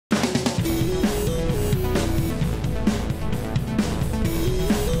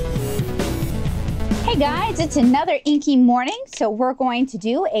Guys, it's another Inky morning, so we're going to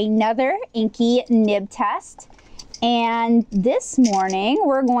do another Inky nib test. And this morning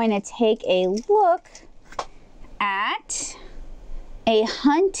we're going to take a look at a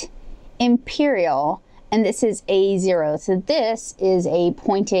Hunt Imperial, and this is A0. So this is a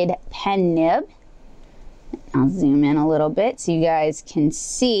pointed pen nib. I'll zoom in a little bit so you guys can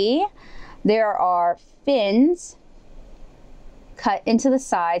see. There are fins cut into the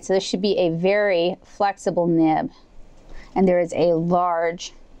side, so this should be a very flexible nib. And there is a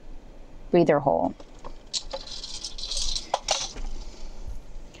large breather hole.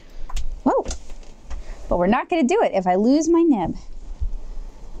 Whoa! But we're not going to do it if I lose my nib.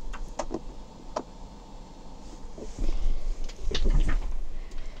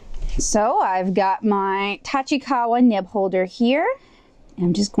 So I've got my Tachikawa nib holder here.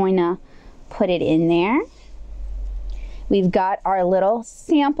 I'm just going to put it in there. We've got our little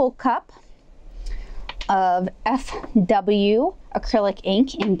sample cup of FW acrylic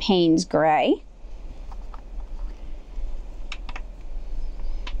ink in Payne's Gray.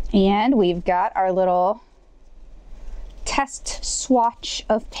 And we've got our little test swatch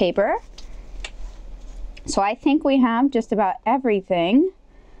of paper. So I think we have just about everything.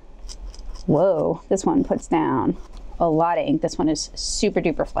 Whoa, this one puts down a lot of ink. This one is super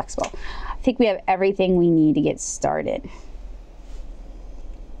duper flexible. I think we have everything we need to get started.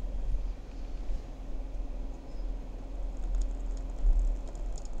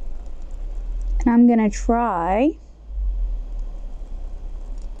 And I'm gonna try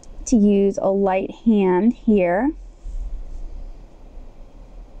to use a light hand here.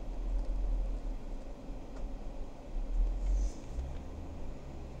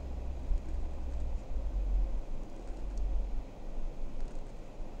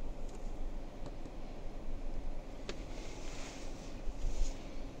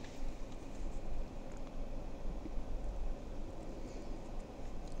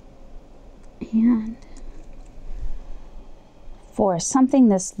 And for something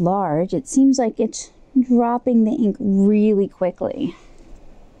this large, it seems like it's dropping the ink really quickly.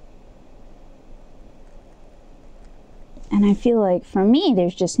 And I feel like for me,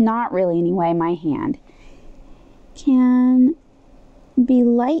 there's just not really any way my hand can be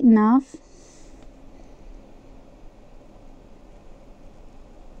light enough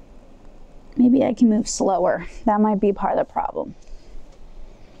maybe I can move slower. That might be part of the problem.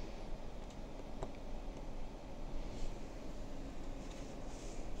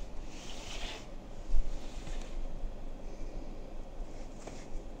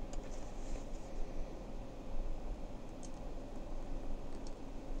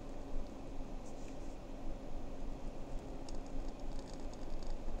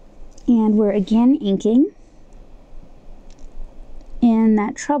 And we're again inking in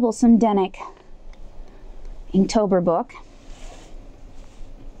that troublesome Denick Inktober book.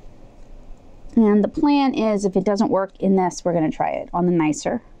 And the plan is, if it doesn't work in this, we're going to try it on the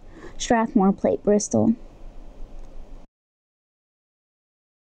nicer Strathmore plate Bristol.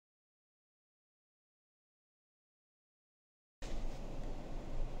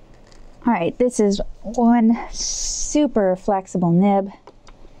 All right, this is one super flexible nib.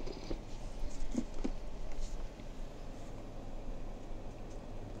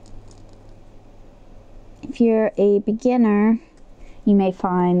 If you're a beginner, you may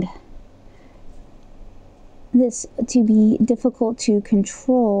find this to be difficult to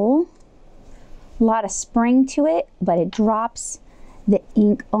control. A lot of spring to it, but it drops the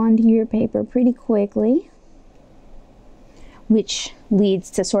ink onto your paper pretty quickly, which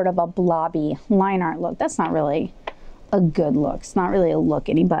leads to sort of a blobby line art look. That's not really a good look. It's not really a look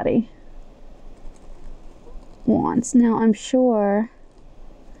anybody wants. Now, I'm sure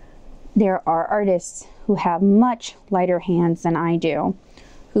there are artists who have much lighter hands than I do,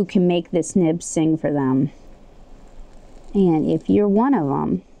 who can make this nib sing for them. And if you're one of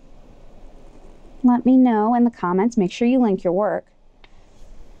them, let me know in the comments. Make sure you link your work.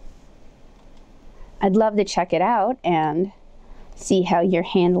 I'd love to check it out and see how you're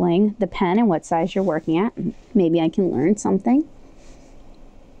handling the pen and what size you're working at. Maybe I can learn something.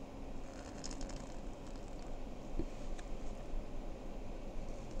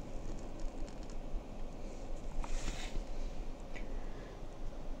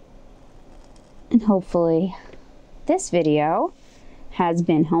 And hopefully this video has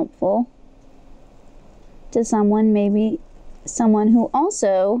been helpful to someone, maybe someone who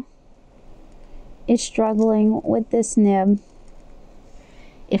also is struggling with this nib,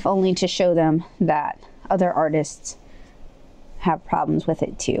 if only to show them that other artists have problems with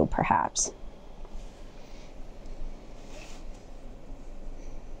it too, perhaps.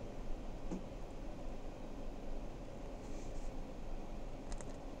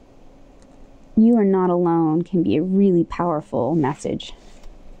 you are not alone can be a really powerful message.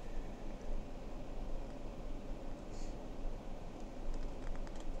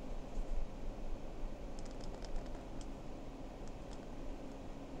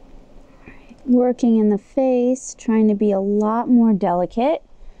 Working in the face, trying to be a lot more delicate.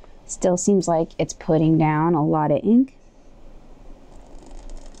 Still seems like it's putting down a lot of ink.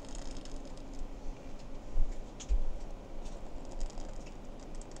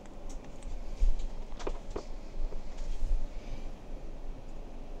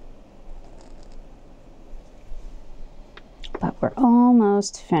 But we're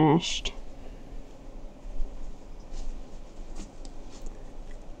almost finished.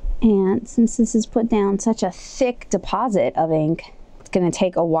 And since this has put down such a thick deposit of ink, it's going to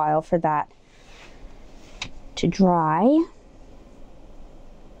take a while for that to dry.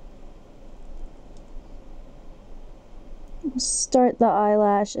 Start the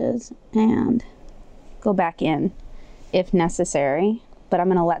eyelashes and go back in if necessary, but I'm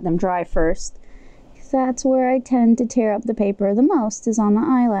going to let them dry first because that's where I tend to tear up the paper the most, is on the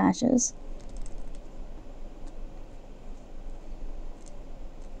eyelashes.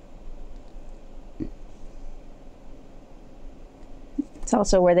 It's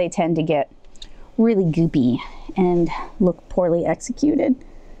also where they tend to get really goopy and look poorly executed.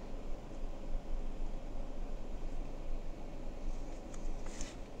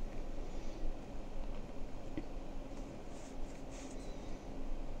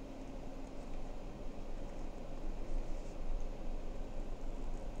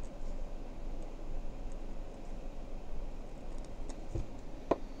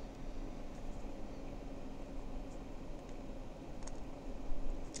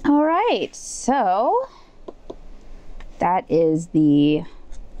 All right, so that is the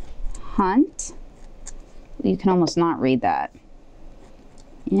Hunt. You can almost not read that.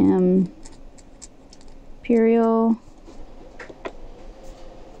 Imperial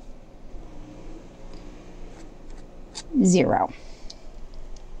Zero.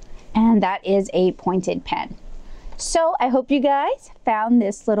 And that is a pointed pen. So I hope you guys found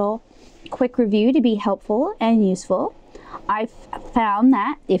this little quick review to be helpful and useful. I've found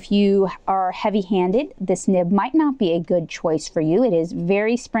that if you are heavy-handed, this nib might not be a good choice for you. It is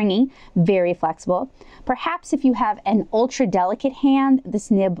very springy, very flexible. Perhaps if you have an ultra delicate hand, this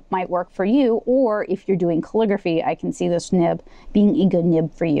nib might work for you, or if you're doing calligraphy, I can see this nib being a good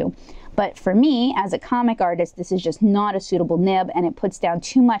nib for you. But for me, as a comic artist, this is just not a suitable nib, and it puts down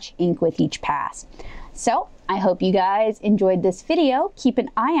too much ink with each pass. So I hope you guys enjoyed this video. Keep an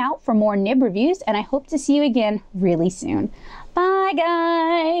eye out for more nib reviews, and I hope to see you again really soon. Bye,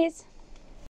 guys.